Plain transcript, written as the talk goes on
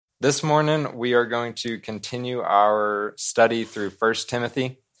This morning, we are going to continue our study through 1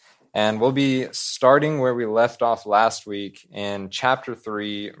 Timothy, and we'll be starting where we left off last week in chapter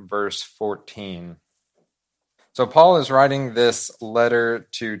 3, verse 14. So Paul is writing this letter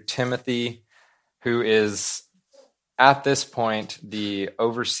to Timothy, who is, at this point, the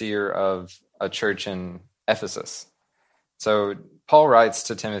overseer of a church in Ephesus. So Paul writes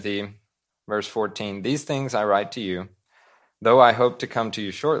to Timothy, verse 14, "These things I write to you, though I hope to come to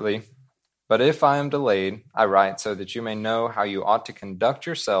you shortly, but if I am delayed, I write so that you may know how you ought to conduct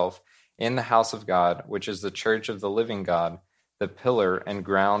yourself in the house of God, which is the church of the living God, the pillar and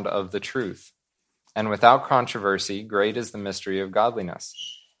ground of the truth. And without controversy, great is the mystery of godliness.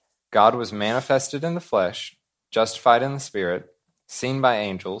 God was manifested in the flesh, justified in the spirit, seen by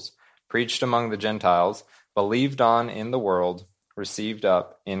angels, preached among the Gentiles, believed on in the world, received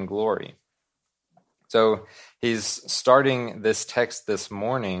up in glory." So he's starting this text this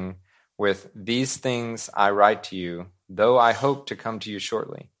morning with, "These things I write to you, though I hope to come to you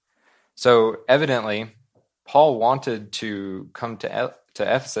shortly." So evidently, Paul wanted to come to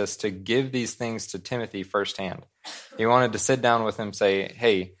Ephesus to give these things to Timothy firsthand. He wanted to sit down with him and say,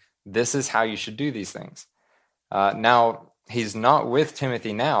 hey, this is how you should do these things. Now, he's not with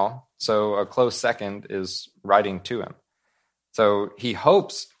Timothy now, so a close second is writing to him. So he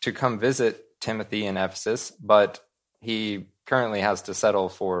hopes to come visit Timothy in Ephesus, but he currently has to settle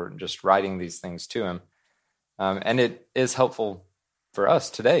for just writing these things to him. And it is helpful for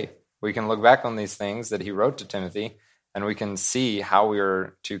us today. We can look back on these things that he wrote to Timothy, and we can see how we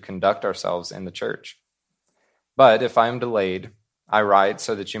are to conduct ourselves in the church. "But if I am delayed, I write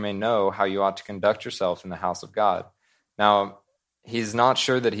so that you may know how you ought to conduct yourself in the house of God." Now, he's not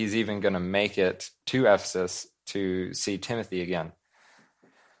sure that he's even going to make it to Ephesus to see Timothy again.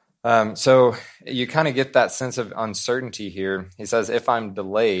 So you kind of get that sense of uncertainty here. He says, if I'm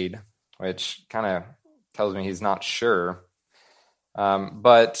delayed, which kind of tells me he's not sure.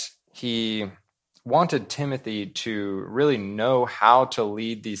 But he wanted Timothy to really know how to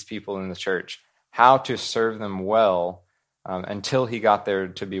lead these people in the church, how to serve them well until he got there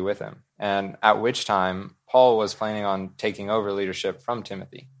to be with him. And at which time, Paul was planning on taking over leadership from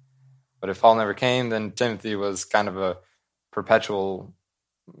Timothy. But if Paul never came, then Timothy was kind of a perpetual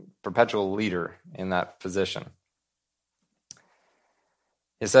leader in that position.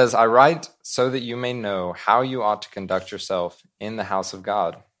 He says, "I write so that you may know how you ought to conduct yourself in the house of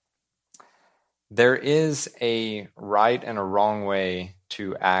God." There is a right and a wrong way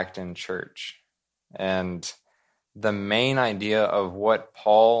to act in church. And the main idea of what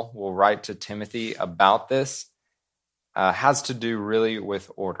Paul will write to Timothy about this has to do really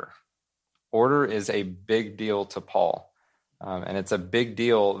with order. Order is a big deal to Paul. And it's a big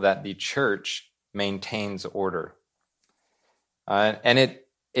deal that the church maintains order. And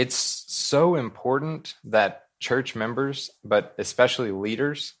it's so important that church members, but especially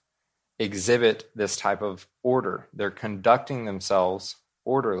leaders, exhibit this type of order. They're conducting themselves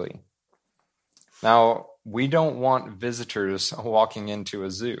orderly. Now, we don't want visitors walking into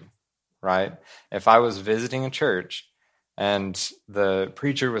a zoo, right? If I was visiting a church and the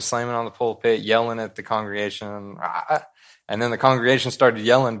preacher was slamming on the pulpit, yelling at the congregation, and then the congregation started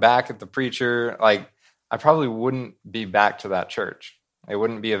yelling back at the preacher, I probably wouldn't be back to that church. It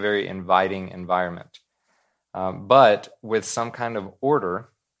wouldn't be a very inviting environment. But with some kind of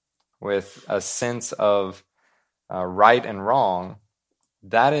order, with a sense of right and wrong,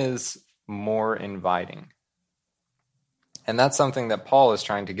 that is more inviting. And that's something that Paul is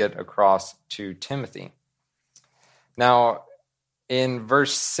trying to get across to Timothy. Now, in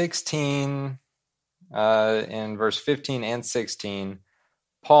verse 16, in verse 15 and 16,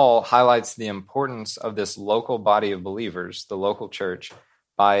 Paul highlights the importance of this local body of believers, the local church,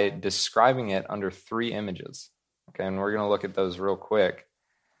 by describing it under three images. Okay, and we're going to look at those real quick.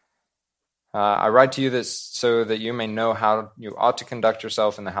 "I write to you this so that you may know how you ought to conduct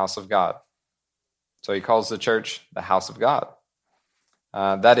yourself in the house of God." So he calls the church the house of God.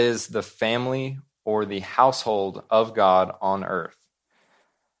 That is the family or the household of God on earth.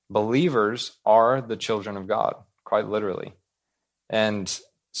 Believers are the children of God, quite literally. And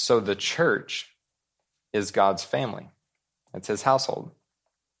so the church is God's family. It's his household.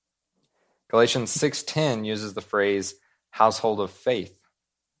 Galatians 6:10 uses the phrase household of faith.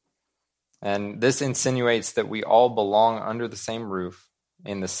 And this insinuates that we all belong under the same roof,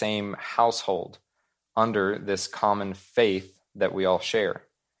 in the same household, under this common faith that we all share.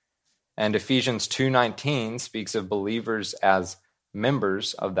 And Ephesians 2:19 speaks of believers as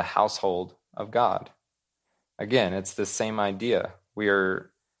members of the household of God. Again, it's the same idea. We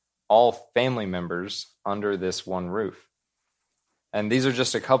are all family members under this one roof. And these are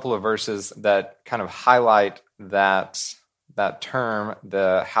just a couple of verses that kind of highlight that term,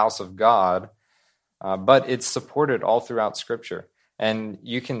 the house of God, but it's supported all throughout Scripture. And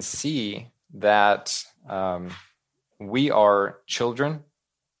you can see that we are children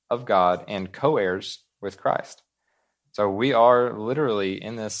of God and co-heirs with Christ. So we are literally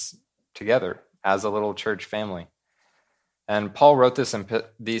in this together as a little church family. And Paul wrote this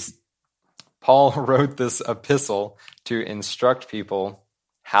epistle to instruct people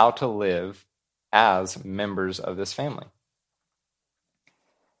how to live as members of this family.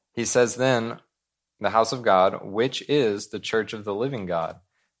 He says then, the house of God, which is the church of the living God,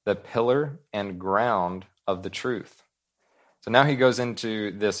 the pillar and ground of the truth. So now he goes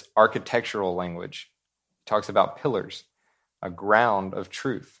into this architectural language. He talks about pillars, a ground of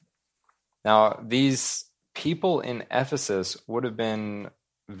truth. Now, these people in Ephesus would have been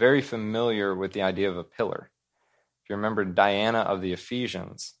very familiar with the idea of a pillar. If you remember Diana of the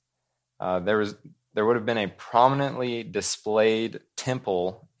Ephesians, there would have been a prominently displayed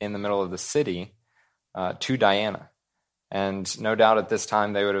temple in the middle of the city to Diana. And no doubt at this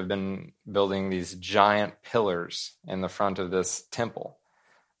time they would have been building these giant pillars in the front of this temple.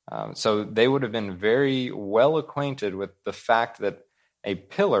 So they would have been very well acquainted with the fact that a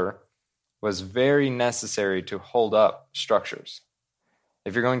pillar was very necessary to hold up structures.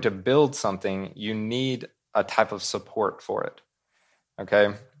 If you're going to build something, you need a type of support for it.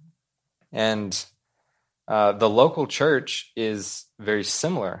 Okay? And the local church is very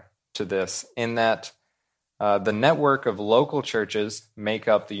similar to this in that the network of local churches make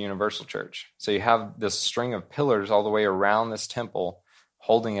up the universal church. So you have this string of pillars all the way around this temple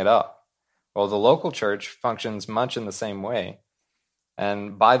holding it up. Well, the local church functions much in the same way.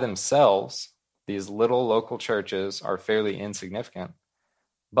 And by themselves, these little local churches are fairly insignificant.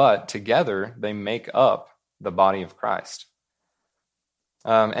 But together, they make up the body of Christ.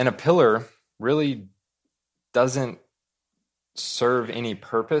 And a pillar really doesn't serve any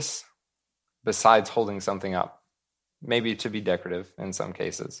purpose besides holding something up, maybe to be decorative in some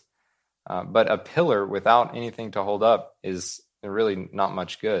cases. But a pillar without anything to hold up is really not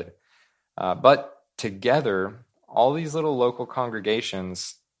much good. But together, all these little local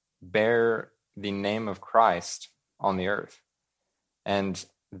congregations bear the name of Christ on the earth. And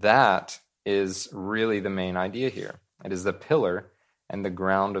that is really the main idea here. It is the pillar and the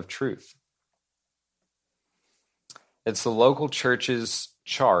ground of truth. It's the local church's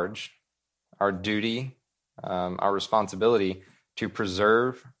charge, our duty, our responsibility to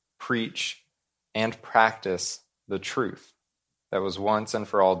preserve, preach, and practice the truth that was once and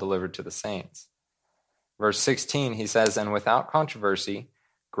for all delivered to the saints. Verse 16, he says, "And without controversy,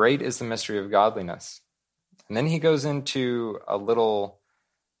 great is the mystery of godliness." And then he goes into a little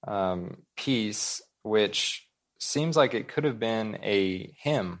piece which seems like it could have been a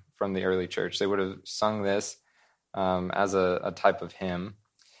hymn from the early church. They would have sung this as a type of hymn.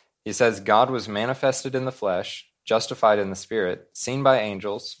 He says, "God was manifested in the flesh, justified in the spirit, seen by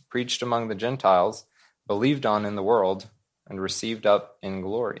angels, preached among the Gentiles, believed on in the world, and received up in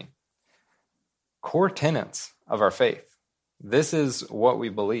glory." Core tenets of our faith. This is what we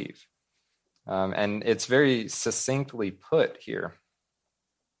believe. And it's very succinctly put here.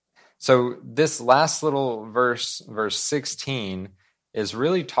 So this last little verse, verse 16, is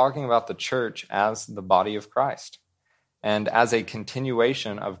really talking about the church as the body of Christ and as a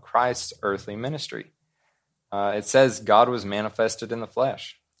continuation of Christ's earthly ministry. It says God was manifested in the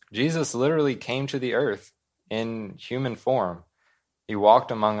flesh. Jesus literally came to the earth in human form. He walked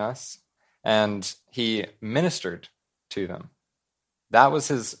among us and he ministered to them. That was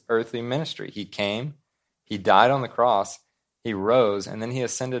his earthly ministry. He came, he died on the cross, he rose, and then he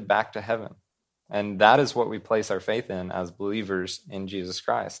ascended back to heaven. And that is what we place our faith in as believers in Jesus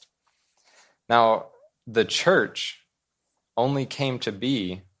Christ. Now, the church only came to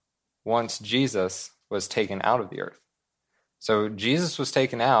be once Jesus was taken out of the earth. So Jesus was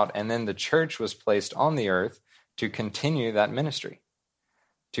taken out, and then the church was placed on the earth to continue that ministry,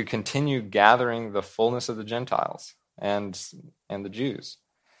 to continue gathering the fullness of the Gentiles and the Jews.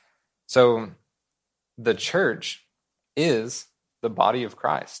 So the church is the body of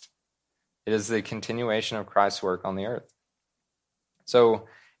Christ. It is the continuation of Christ's work on the earth. So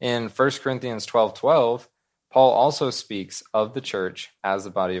in 1 Corinthians 12:12, Paul also speaks of the church as the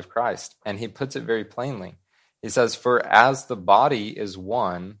body of Christ, and he puts it very plainly. He says, "For as the body is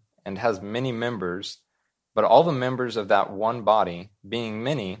one and has many members, but all the members of that one body, being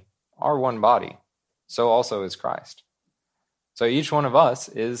many, are one body, so also is Christ." So each one of us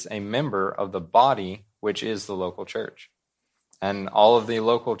is a member of the body, which is the local church. And all of the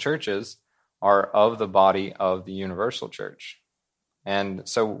local churches are of the body of the universal church. And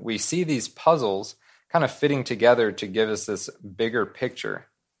so we see these puzzles kind of fitting together to give us this bigger picture.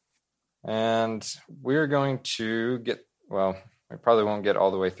 And we're going to we probably won't get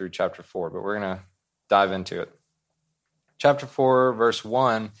all the way through chapter 4, but we're going to dive into it. Chapter 4, verse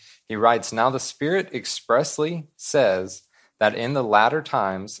 1, he writes, "Now the Spirit expressly says that in the latter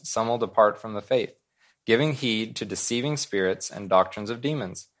times some will depart from the faith, giving heed to deceiving spirits and doctrines of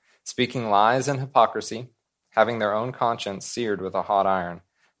demons, speaking lies and hypocrisy, having their own conscience seared with a hot iron,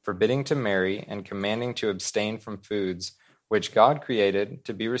 forbidding to marry and commanding to abstain from foods which God created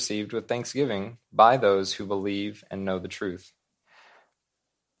to be received with thanksgiving by those who believe and know the truth.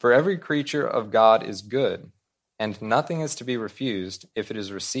 For every creature of God is good, and nothing is to be refused if it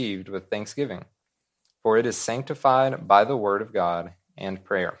is received with thanksgiving, for it is sanctified by the word of God and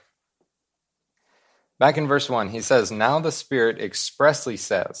prayer." Back in verse 1, he says, "Now the Spirit expressly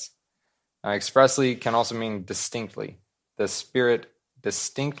says." Expressly can also mean distinctly. The Spirit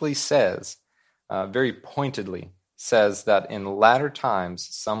distinctly says, very pointedly, says that in latter times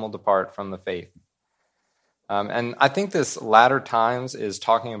some will depart from the faith. And I think this latter times is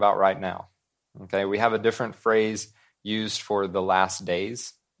talking about right now. Okay, we have a different phrase used for the last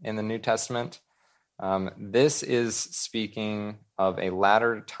days in the New Testament. This is speaking of a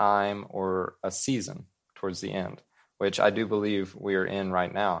latter time or a season towards the end, which I do believe we are in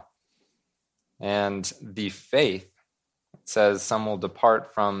right now. And the faith, it says some will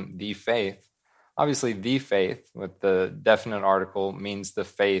depart from the faith. Obviously, the faith with the definite article means the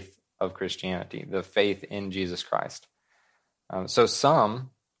faith of Christianity, the faith in Jesus Christ. So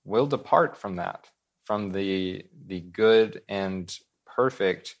some will depart from that, from the good and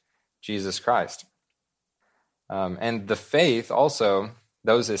perfect Jesus Christ. And the faith also,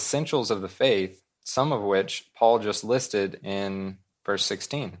 those essentials of the faith, some of which Paul just listed in verse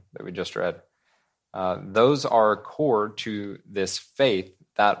 16 that we just read. Those are core to this faith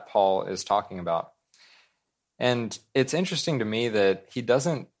that Paul is talking about. And it's interesting to me that he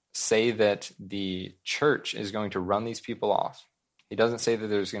doesn't say that the church is going to run these people off. He doesn't say that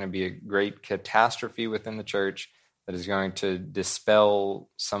there's going to be a great catastrophe within the church that is going to dispel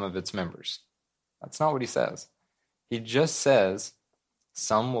some of its members. That's not what he says. He just says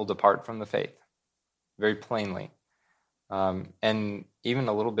some will depart from the faith, very plainly, and even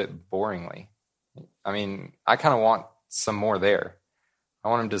a little bit boringly. I mean, I kind of want some more there. I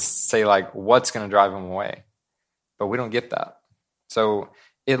want him to say, like, what's going to drive them away. But we don't get that. So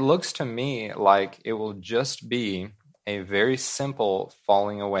it looks to me like it will just be a very simple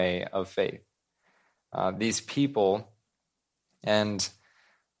falling away of faith. These people, and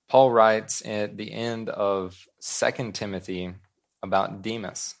Paul writes at the end of 2 Timothy about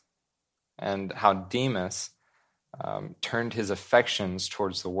Demas and how Demas turned his affections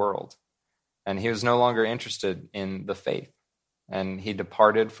towards the world. And he was no longer interested in the faith. And he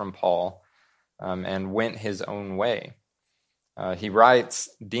departed from Paul and went his own way. He writes,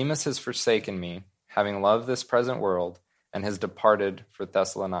 "Demas has forsaken me, having loved this present world, and has departed for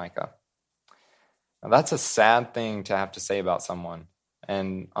Thessalonica." Now, that's a sad thing to have to say about someone.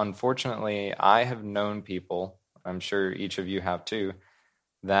 And unfortunately, I have known people, I'm sure each of you have too,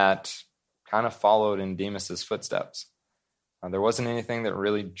 that kind of followed in Demas's footsteps. There wasn't anything that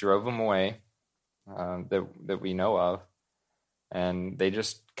really drove them away that we know of. And they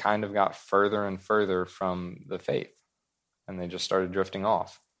just kind of got further and further from the faith. And they just started drifting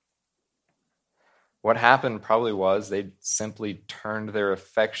off. What happened probably was they simply turned their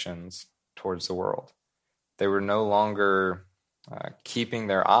affections towards the world. They were no longer keeping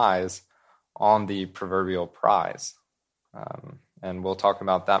their eyes on the proverbial prize. And we'll talk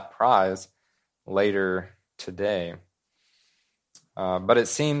about that prize later today. But it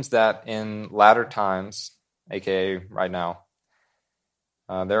seems that in latter times, aka right now,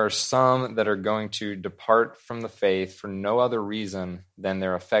 there are some that are going to depart from the faith for no other reason than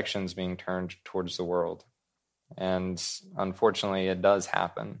their affections being turned towards the world. And unfortunately, it does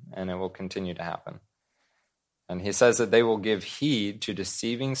happen, and it will continue to happen. And he says that they will give heed to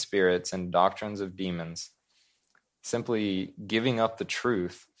deceiving spirits and doctrines of demons, simply giving up the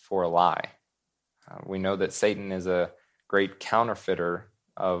truth for a lie. We know that Satan is a great counterfeiter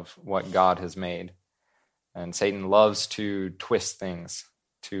of what God has made. And Satan loves to twist things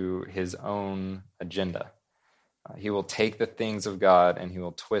to his own agenda. He will take the things of God and he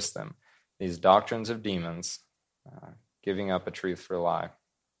will twist them. These doctrines of demons, giving up a truth for a lie.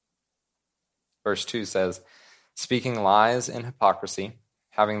 Verse 2 says, "Speaking lies and hypocrisy,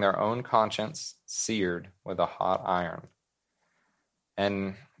 having their own conscience seared with a hot iron."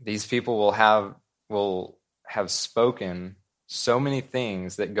 And these people will have spoken so many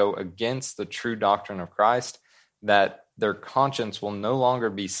things that go against the true doctrine of Christ that their conscience will no longer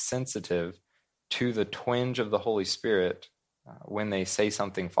be sensitive to the twinge of the Holy Spirit when they say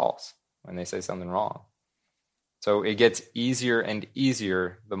something false, when they say something wrong. So it gets easier and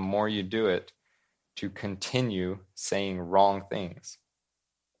easier the more you do it to continue saying wrong things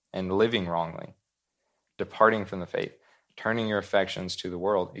and living wrongly, departing from the faith, turning your affections to the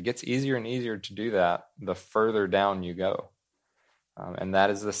world. It gets easier and easier to do that the further down you go. And that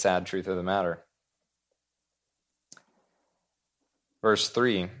is the sad truth of the matter. Verse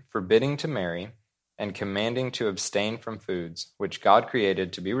 3, forbidding to marry and commanding to abstain from foods, which God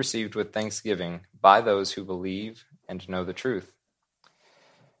created to be received with thanksgiving by those who believe and know the truth.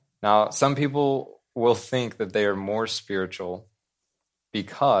 Now, some people will think that they are more spiritual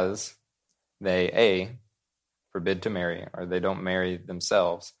because they, A, forbid to marry, or they don't marry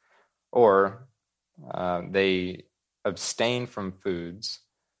themselves, or they abstain from foods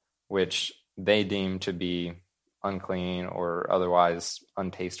which they deem to be unclean or otherwise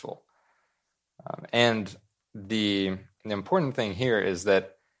untasteful. And the important thing here is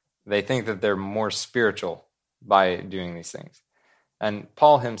that they think that they're more spiritual by doing these things. And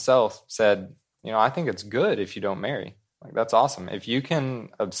Paul himself said, I think it's good if you don't marry. Like, that's awesome. If you can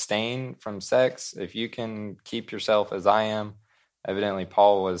abstain from sex, if you can keep yourself as I am, evidently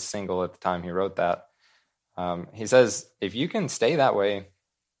Paul was single at the time he wrote that. He says, if you can stay that way,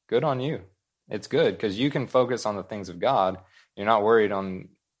 good on you. It's good because you can focus on the things of God. You're not worried on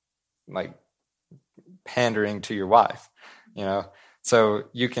pandering to your wife, so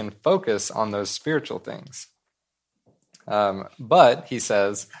you can focus on those spiritual things. But he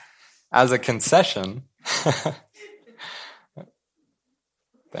says, as a concession,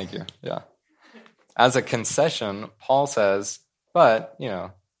 thank you. Yeah. As a concession, Paul says, but,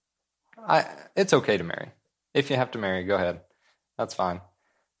 it's okay to marry. If you have to marry, go ahead. That's fine.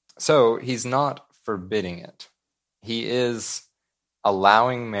 So he's not forbidding it. He is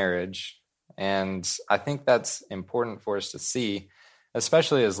allowing marriage, and I think that's important for us to see,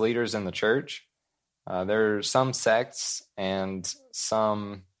 especially as leaders in the church. There are some sects and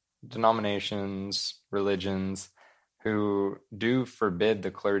some denominations, religions, who do forbid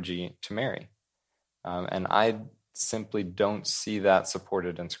the clergy to marry. And I simply don't see that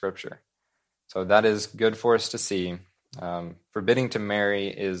supported in Scripture. So that is good for us to see. Forbidding to marry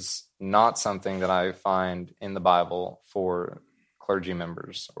is not something that I find in the Bible for clergy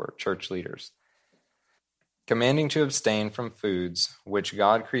members or church leaders. Commanding to abstain from foods which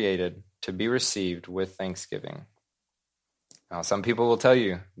God created to be received with thanksgiving. Now, some people will tell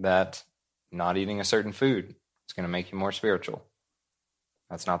you that not eating a certain food is going to make you more spiritual.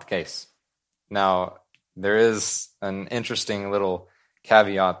 That's not the case. Now, there is an interesting little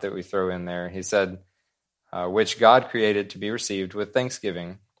caveat that we throw in there. He said, which God created to be received with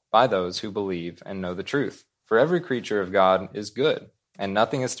thanksgiving by those who believe and know the truth. For every creature of God is good, and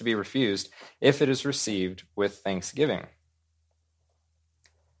nothing is to be refused if it is received with thanksgiving.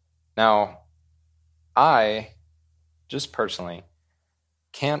 Now, I, just personally,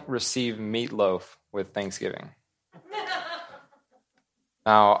 can't receive meatloaf with thanksgiving.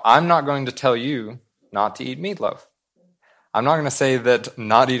 Now, I'm not going to tell you not to eat meatloaf. I'm not going to say that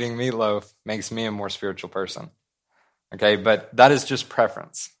not eating meatloaf makes me a more spiritual person. Okay, but that is just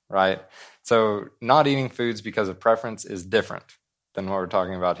preference, right? So not eating foods because of preference is different than what we're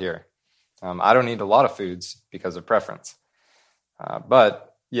talking about here. I don't eat a lot of foods because of preference.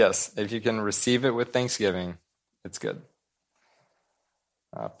 But yes, if you can receive it with thanksgiving, it's good.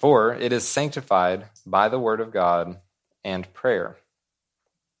 For it is sanctified by the word of God and prayer.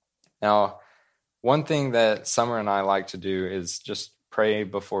 Now, one thing that Summer and I like to do is just pray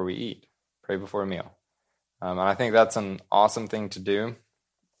before we eat, pray before a meal. And I think that's an awesome thing to do.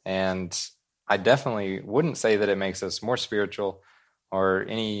 And I definitely wouldn't say that it makes us more spiritual or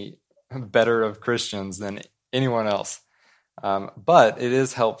any better of Christians than anyone else. But it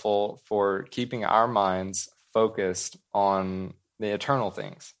is helpful for keeping our minds focused on the eternal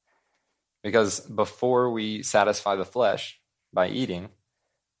things. Because before we satisfy the flesh by eating,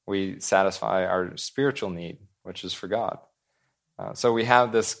 we satisfy our spiritual need, which is for God. So we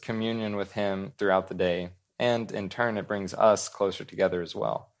have this communion with Him throughout the day, and in turn, it brings us closer together as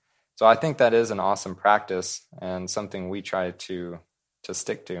well. So I think that is an awesome practice and something we try to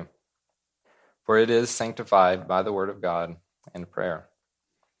stick to. For it is sanctified by the word of God and prayer.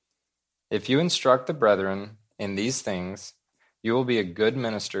 If you instruct the brethren in these things, you will be a good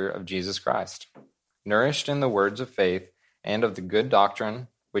minister of Jesus Christ, nourished in the words of faith and of the good doctrine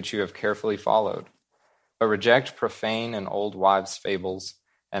which you have carefully followed. But reject profane and old wives' fables,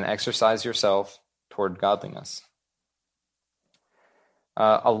 and exercise yourself toward godliness.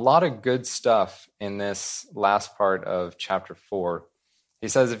 A lot of good stuff in this last part of chapter 4. He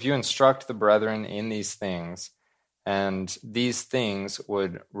says, if you instruct the brethren in these things, and these things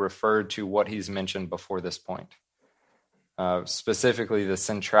would refer to what he's mentioned before this point, specifically the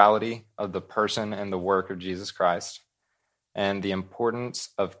centrality of the person and the work of Jesus Christ, and the importance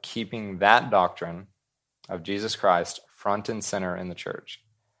of keeping that doctrine of Jesus Christ front and center in the church.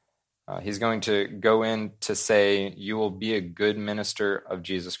 He's going to go in to say, you will be a good minister of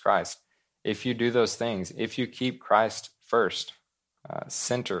Jesus Christ. If you do those things, if you keep Christ first,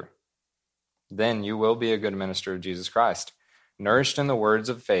 center, then you will be a good minister of Jesus Christ, nourished in the words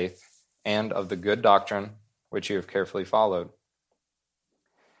of faith and of the good doctrine which you have carefully followed.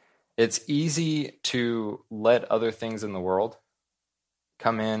 It's easy to let other things in the world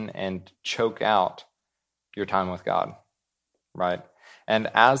come in and choke out your time with God, right? And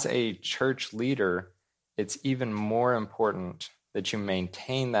as a church leader, it's even more important that you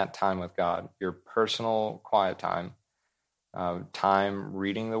maintain that time with God, your personal quiet time, time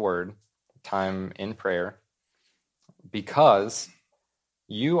reading the Word, time in prayer, because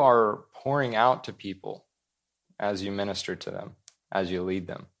you are pouring out to people as you minister to them, as you lead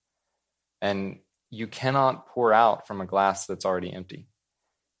them. And you cannot pour out from a glass that's already empty.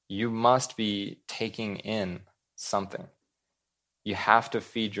 You must be taking in something. You have to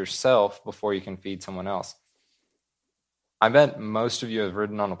feed yourself before you can feed someone else. I bet most of you have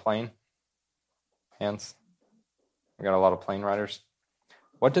ridden on a plane. Hands? We got a lot of plane riders.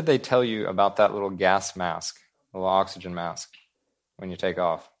 What did they tell you about that little gas mask, a little oxygen mask, when you take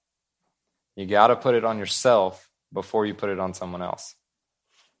off? You got to put it on yourself before you put it on someone else.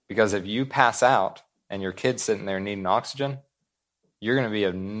 Because if you pass out and your kid's sitting there needing oxygen, you're going to be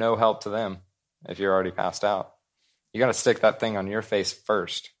of no help to them if you're already passed out. You got to stick that thing on your face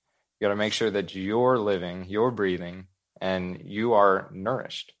first. You got to make sure that you're living, you're breathing, and you are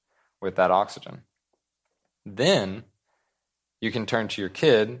nourished with that oxygen. Then you can turn to your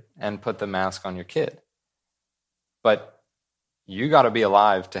kid and put the mask on your kid. But you got to be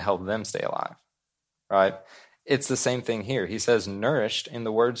alive to help them stay alive, right? It's the same thing here. He says, nourished in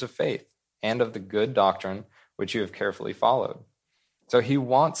the words of faith and of the good doctrine which you have carefully followed. So he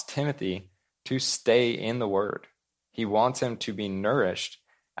wants Timothy to stay in the word. He wants him to be nourished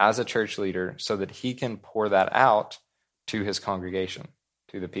as a church leader so that he can pour that out to his congregation,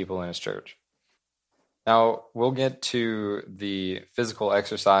 to the people in his church. Now, we'll get to the physical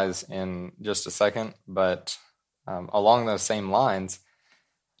exercise in just a second, but along those same lines,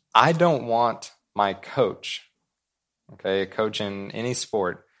 I don't want my coach, a coach in any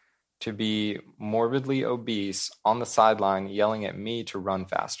sport, to be morbidly obese on the sideline yelling at me to run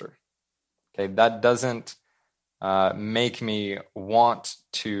faster. That doesn't make me want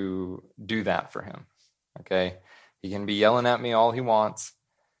to do that for him. He can be yelling at me all he wants,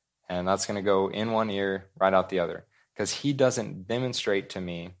 and that's going to go in one ear, right out the other, because he doesn't demonstrate to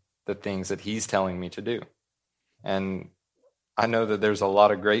me the things that he's telling me to do. And I know that there's a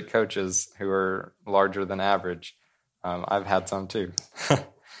lot of great coaches who are larger than average. I've had some too.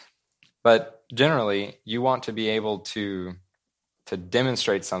 But generally, you want to be able to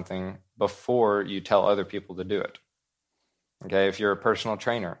demonstrate something before you tell other people to do it. If you're a personal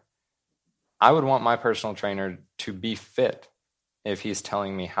trainer, I would want my personal trainer to be fit if he's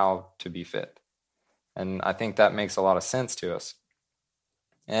telling me how to be fit. And I think that makes a lot of sense to us.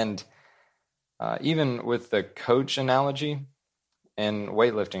 And even with the coach analogy in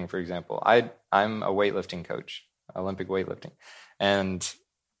weightlifting, for example, I'm a weightlifting coach, Olympic weightlifting. And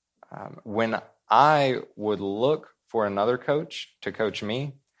when I would look for another coach to coach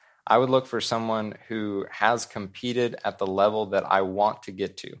me, I would look for someone who has competed at the level that I want to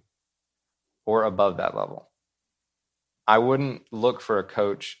get to, or above that level. I wouldn't look for a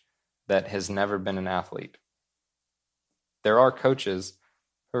coach that has never been an athlete. There are coaches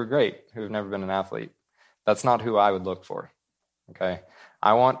who are great, who have never been an athlete. That's not who I would look for.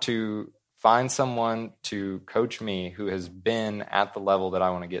 I want to find someone to coach me who has been at the level that I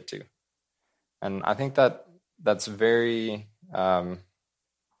want to get to. And I think that's very,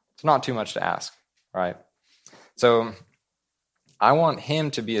 it's not too much to ask, right? So I want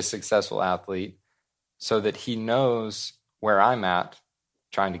him to be a successful athlete so that he knows where I'm at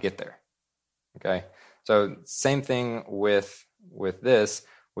trying to get there. So same thing with this.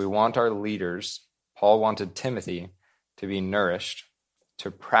 We want our leaders, Paul wanted Timothy to be nourished,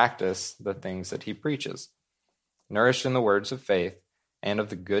 to practice the things that he preaches, nourished in the words of faith and of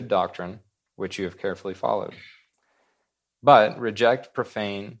the good doctrine which you have carefully followed. But reject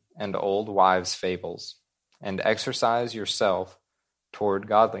profane and old wives' fables, and exercise yourself toward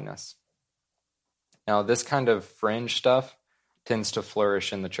godliness. Now, this kind of fringe stuff tends to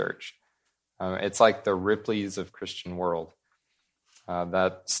flourish in the church. It's like the Ripleys of Christian world.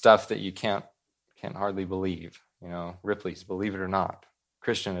 That stuff that you can't hardly believe. Ripley's Believe It or Not,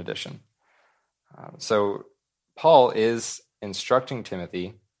 Christian edition. So Paul is instructing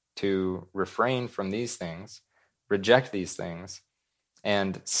Timothy to refrain from these things, reject these things,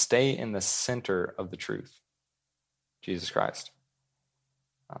 and stay in the center of the truth, Jesus Christ.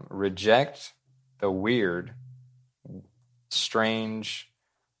 Reject the weird, strange,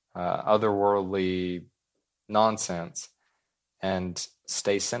 otherworldly nonsense and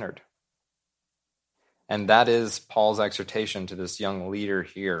stay centered. And that is Paul's exhortation to this young leader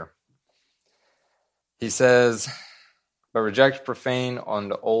here. He says, but reject profane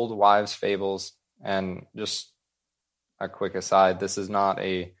and old wives' fables. And just a quick aside, this is not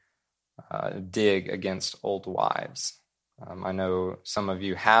a dig against old wives. I know some of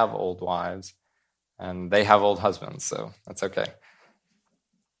you have old wives, and they have old husbands, so that's okay.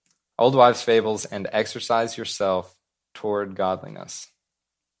 Old wives' fables, and exercise yourself toward godliness.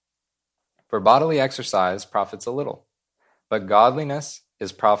 For bodily exercise profits a little, but godliness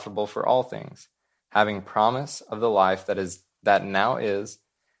is profitable for all things, having promise of the life that now is,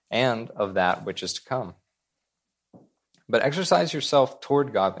 and of that which is to come. But exercise yourself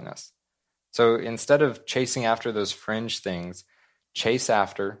toward godliness. So instead of chasing after those fringe things, chase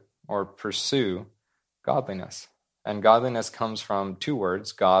after or pursue godliness. And godliness comes from two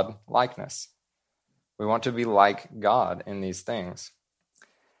words, God likeness. We want to be like God in these things.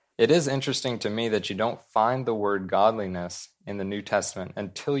 It is interesting to me that you don't find the word godliness in the New Testament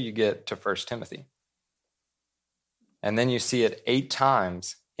until you get to 1 Timothy. And then you see it 8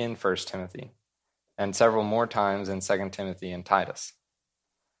 times in 1 Timothy and several more times in 2 Timothy and Titus.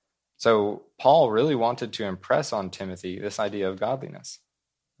 So Paul really wanted to impress on Timothy this idea of godliness.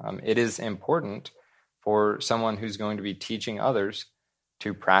 It is important for someone who's going to be teaching others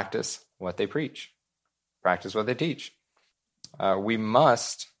to practice what they preach, practice what they teach. We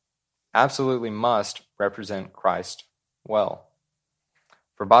absolutely must represent Christ well.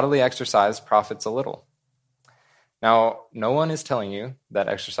 For bodily exercise profits a little. Now, no one is telling you that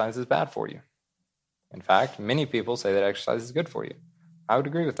exercise is bad for you. In fact, many people say that exercise is good for you. I would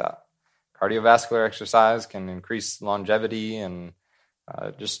agree with that. Cardiovascular exercise can increase longevity and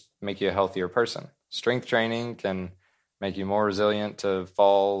just make you a healthier person. Strength training can make you more resilient to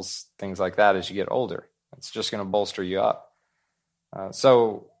falls, things like that as you get older. It's just going to bolster you up.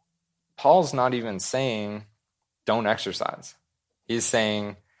 So Paul's not even saying don't exercise. He's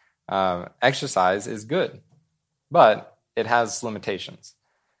saying exercise is good, but it has limitations.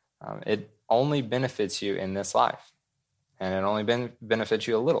 It only benefits you in this life, and it only benefits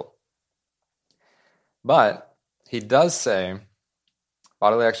you a little. But he does say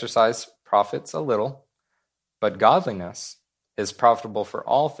bodily exercise profits a little, but godliness is profitable for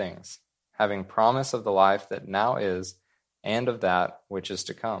all things, having promise of the life that now is and of that which is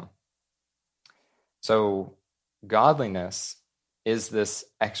to come. So godliness is this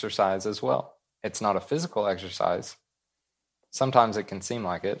exercise as well. It's not a physical exercise. Sometimes it can seem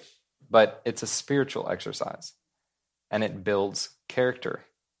like it, but it's a spiritual exercise, and it builds character,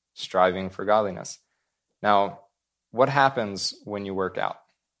 striving for godliness. Now, what happens when you work out?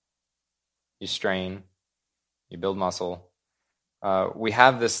 You strain, you build muscle. We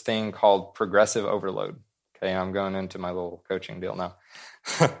have this thing called progressive overload. Okay, I'm going into my little coaching deal now.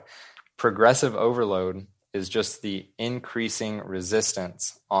 Progressive overload is just the increasing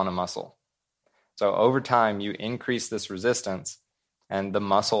resistance on a muscle. So over time, you increase this resistance, and the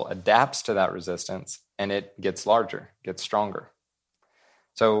muscle adapts to that resistance, and it gets larger, gets stronger.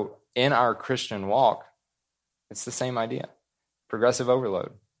 So in our Christian walk, it's the same idea. Progressive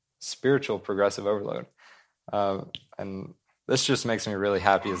overload, spiritual progressive overload. And this just makes me really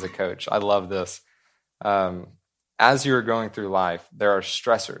happy as a coach. I love this. As you're going through life, there are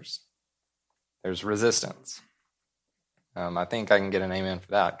stressors. There's resistance. I think I can get an amen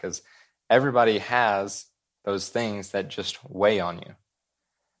for that, because everybody has those things that just weigh on you.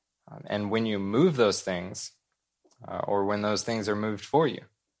 And when you move those things, or when those things are moved for you,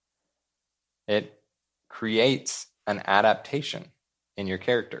 it creates an adaptation in your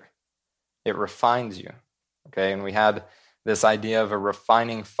character. It refines you. Okay, and we had this idea of a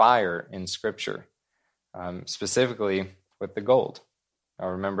refining fire in Scripture, specifically with the gold. I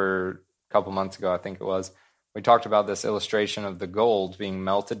remember a couple months ago, I think it was, we talked about this illustration of the gold being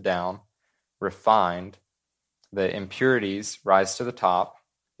melted down, refined. The impurities rise to the top.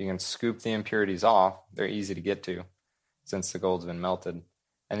 You can scoop the impurities off. They're easy to get to since the gold's been melted.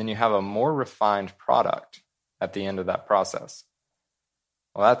 And then you have a more refined product at the end of that process.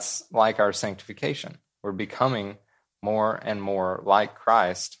 Well, that's like our sanctification. We're becoming more and more like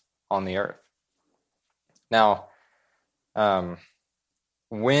Christ on the earth. Now,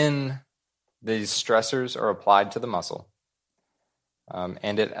 when these stressors are applied to the muscle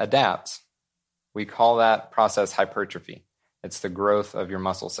and it adapts, we call that process hypertrophy. It's the growth of your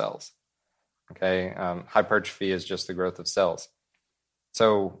muscle cells. Okay, hypertrophy is just the growth of cells.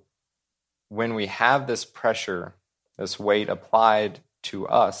 So when we have this pressure, this weight applied to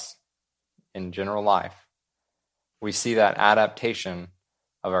us in general life, we see that adaptation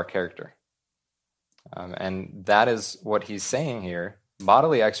of our character. And that is what he's saying here.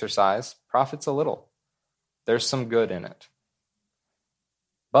 Bodily exercise profits a little. There's some good in it.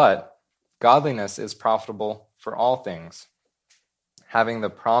 But godliness is profitable for all things, having the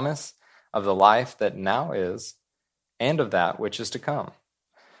promise of the life that now is and of that which is to come.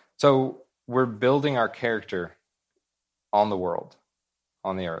 So we're building our character on the world,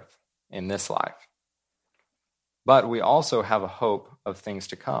 on the earth, in this life. But we also have a hope of things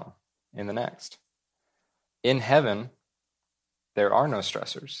to come in the next. In heaven, there are no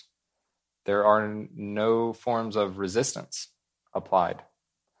stressors. There are no forms of resistance applied.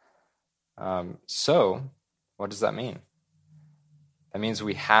 So, what does that mean? That means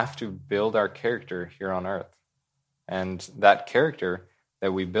we have to build our character here on earth. And that character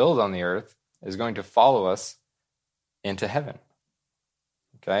that we build on the earth is going to follow us into heaven.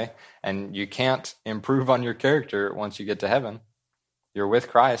 Okay? And you can't improve on your character once you get to heaven. You're with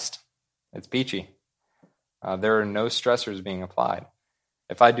Christ. It's peachy. There are no stressors being applied.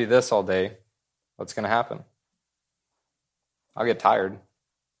 If I do this all day, what's going to happen? I'll get tired,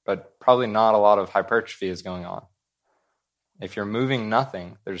 but probably not a lot of hypertrophy is going on. If you're moving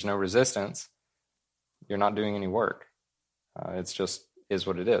nothing, there's no resistance, you're not doing any work. It's just is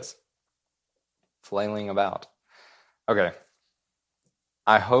what it is. Flailing about. Okay.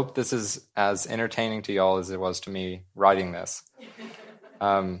 I hope this is as entertaining to y'all as it was to me writing this.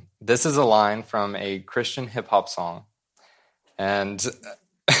 This is a line from a Christian hip-hop song, and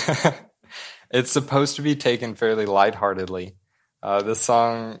it's supposed to be taken fairly lightheartedly. This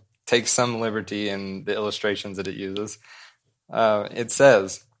song takes some liberty in the illustrations that it uses. It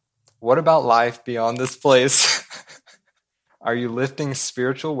says, "What about life beyond this place? Are you lifting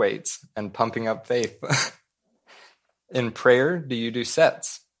spiritual weights and pumping up faith? In prayer, do you do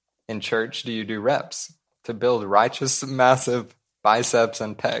sets? In church, do you do reps to build righteous, massive biceps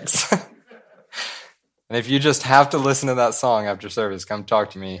and pecs?" And if you just have to listen to that song after service, come talk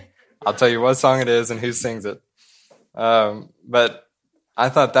to me. I'll tell you what song it is and who sings it. But I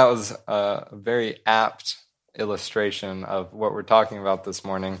thought that was a very apt illustration of what we're talking about this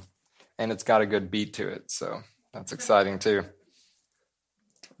morning, and it's got a good beat to it, so that's exciting too.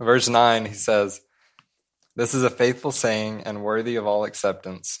 Verse 9, he says, "This is a faithful saying and worthy of all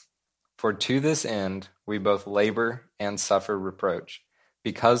acceptance. For to this end we both labor and suffer reproach,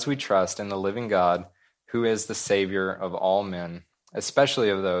 because we trust in the living God, who is the Savior of all men, especially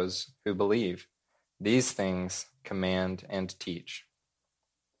of those who believe. These things command and teach."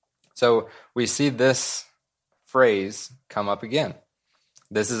 So we see this phrase come up again.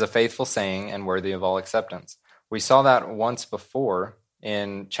 This is a faithful saying and worthy of all acceptance. We saw that once before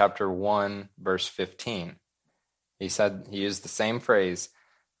in chapter 1, verse 15. He used the same phrase.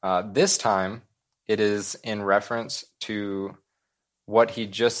 This time, it is in reference to what he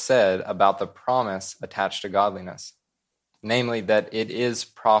just said about the promise attached to godliness, namely that it is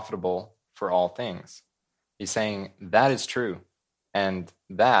profitable for all things. He's saying that is true, and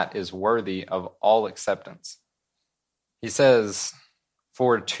that is worthy of all acceptance. He says,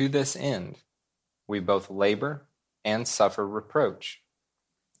 "For to this end, we both labor and suffer reproach."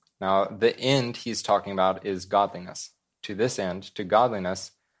 Now, the end he's talking about is godliness. To this end, to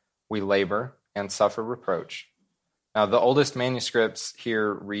godliness, we labor and suffer reproach. Now, the oldest manuscripts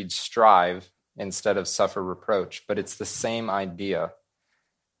here read strive instead of suffer reproach, but it's the same idea.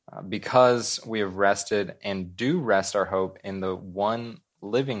 Because we have rested and do rest our hope in the one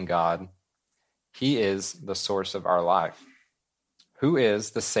living God, he is the source of our life, who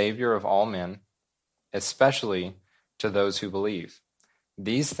is the Savior of all men, especially to those who believe.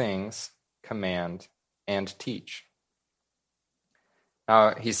 These things command and teach.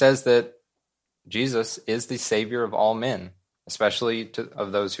 Now, he says that Jesus is the Savior of all men, especially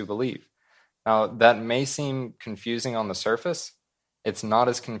of those who believe. Now, that may seem confusing on the surface. It's not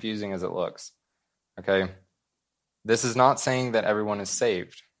as confusing as it looks. Okay? This is not saying that everyone is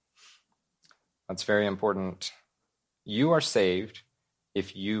saved. That's very important. You are saved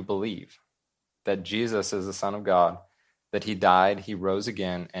if you believe that Jesus is the Son of God, that he died, he rose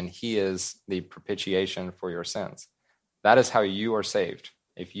again, and he is the propitiation for your sins. That is how you are saved,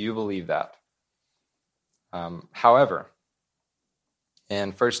 if you believe that. However,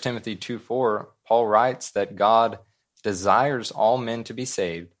 in 1 Timothy 2:4, Paul writes that God desires all men to be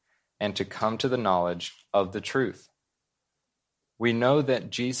saved and to come to the knowledge of the truth. We know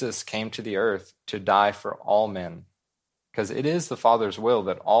that Jesus came to the earth to die for all men, because it is the Father's will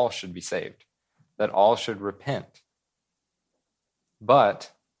that all should be saved, that all should repent.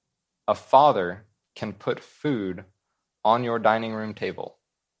 But a father can put food on your dining room table,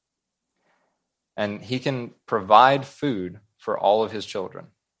 and he can provide food for all of his children.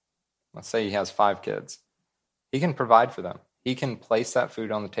 Let's say he has 5 kids. He can provide for them. He can place that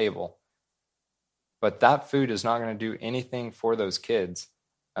food on the table. But that food is not going to do anything for those kids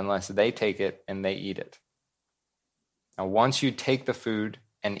unless they take it and they eat it. Now, once you take the food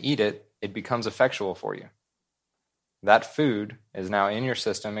and eat it, it becomes effectual for you. That food is now in your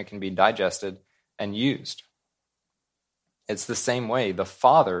system. It can be digested and used. It's the same way. The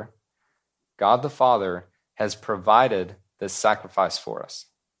Father, God the Father, has provided this sacrifice for us,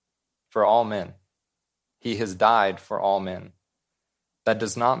 for all men. He has died for all men. That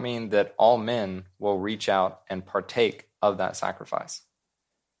does not mean that all men will reach out and partake of that sacrifice.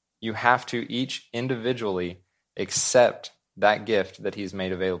 You have to each individually accept that gift that he's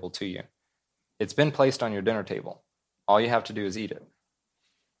made available to you. It's been placed on your dinner table. All you have to do is eat it.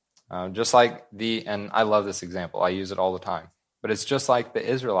 Just like and I love this example, I use it all the time, but it's just like the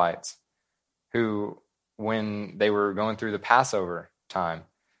Israelites who, when they were going through the Passover time,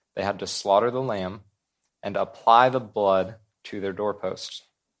 they had to slaughter the lamb and apply the blood to their doorposts.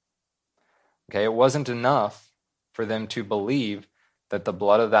 Okay, it wasn't enough for them to believe that the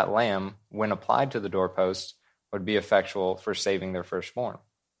blood of that lamb, when applied to the doorposts, would be effectual for saving their firstborn.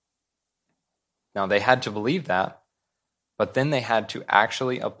 Now, they had to believe that, but then they had to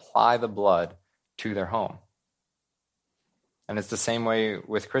actually apply the blood to their home. And it's the same way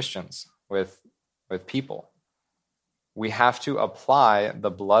with Christians, with people. We have to apply the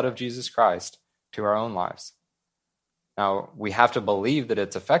blood of Jesus Christ to our own lives. Now, we have to believe that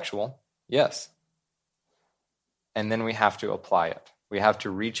it's effectual, yes. And then we have to apply it. We have to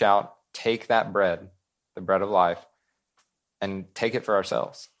reach out, take that bread, the bread of life, and take it for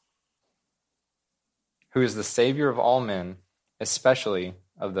ourselves. Who is the Savior of all men, especially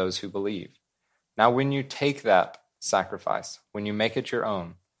of those who believe. Now, when you take that sacrifice, when you make it your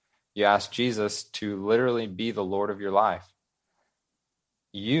own, you ask Jesus to literally be the Lord of your life.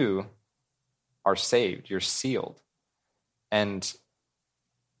 You are saved. You're sealed. And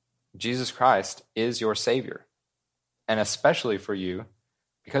Jesus Christ is your Savior. And especially for you,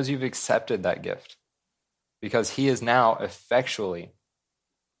 because you've accepted that gift. Because he is now effectually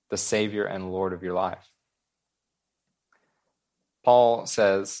the Savior and Lord of your life. Paul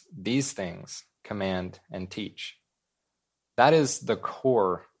says, these things command and teach. That is the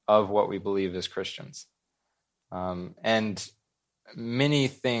core of what we believe as Christians. And many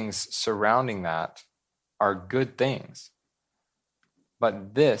things surrounding that are good things.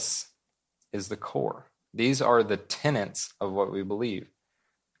 But this is the core. These are the tenets of what we believe.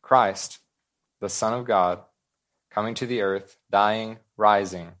 Christ, the Son of God, coming to the earth, dying,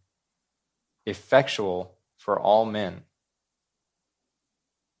 rising, effectual for all men,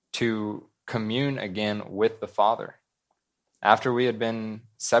 to commune again with the Father. After we had been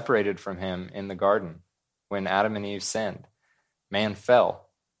separated from him in the garden, when Adam and Eve sinned, man fell,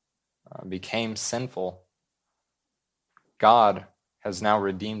 became sinful. God has now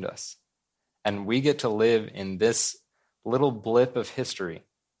redeemed us. And we get to live in this little blip of history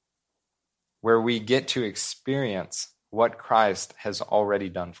where we get to experience what Christ has already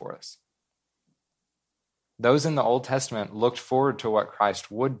done for us. Those in the Old Testament looked forward to what Christ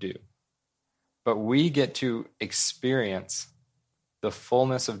would do, but we get to experience the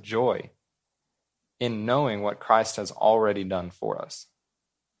fullness of joy in knowing what Christ has already done for us.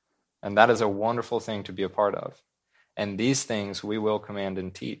 And that is a wonderful thing to be a part of. And these things we will command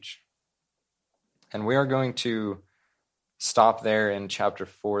and teach. And we are going to stop there in chapter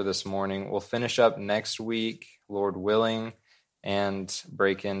 4 this morning. We'll finish up next week, Lord willing, and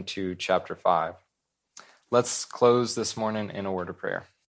break into chapter 5. Let's close this morning in a word of prayer.